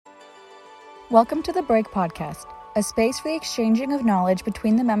Welcome to the Break Podcast, a space for the exchanging of knowledge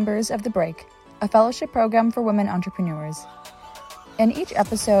between the members of the Break, a fellowship program for women entrepreneurs. In each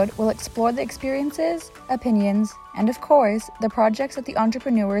episode, we'll explore the experiences, opinions, and of course, the projects that the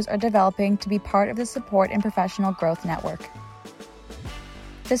entrepreneurs are developing to be part of the Support and Professional Growth Network.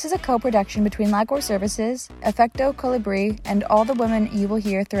 This is a co-production between Lagor Services, Effecto Colibri, and all the women you will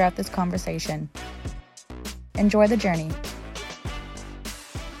hear throughout this conversation. Enjoy the journey.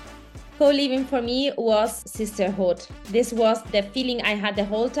 Co-living for me was sisterhood. This was the feeling I had the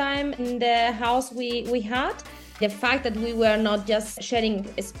whole time in the house we had. The fact that we were not just sharing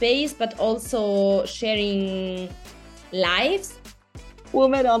a space, but also sharing lives.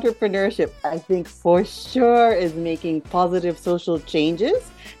 Women entrepreneurship, I think for sure is making positive social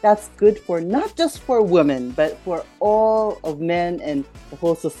changes. That's good for not just for women, but for all of men and the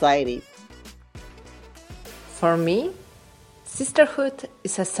whole society. For me, sisterhood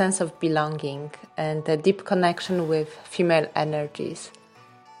is a sense of belonging and a deep connection with female energies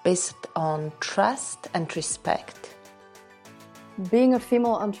based on trust and respect. Being a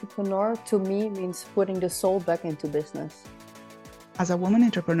female entrepreneur to me means putting the soul back into business. As a woman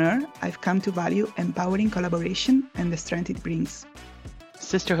entrepreneur, I've come to value empowering collaboration and the strength it brings.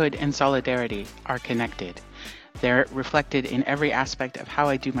 Sisterhood and solidarity are connected. They're reflected in every aspect of how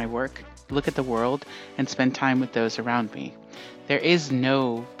I do my work, look at the world, and spend time with those around me. There is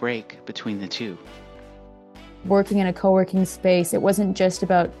no break between the two. Working in a co-working space, it wasn't just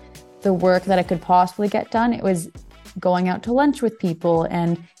about the work that I could possibly get done. It was going out to lunch with people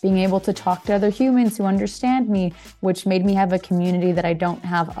and being able to talk to other humans who understand me, which made me have a community that I don't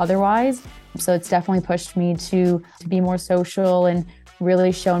have otherwise. So it's definitely pushed me to be more social and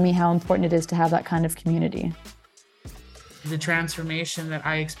really shown me how important it is to have that kind of community. The transformation that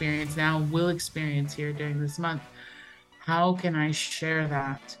I experience now will experience here during this month. How can I share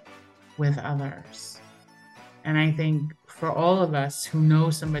that with others? And I think for all of us who know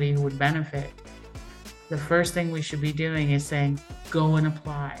somebody who would benefit, the first thing we should be doing is saying, go and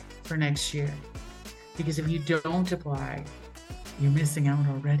apply for next year. Because if you don't apply, you're missing out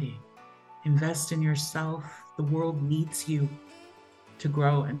already. Invest in yourself. The world needs you to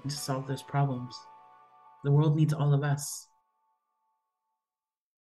grow and to solve those problems. The world needs all of us.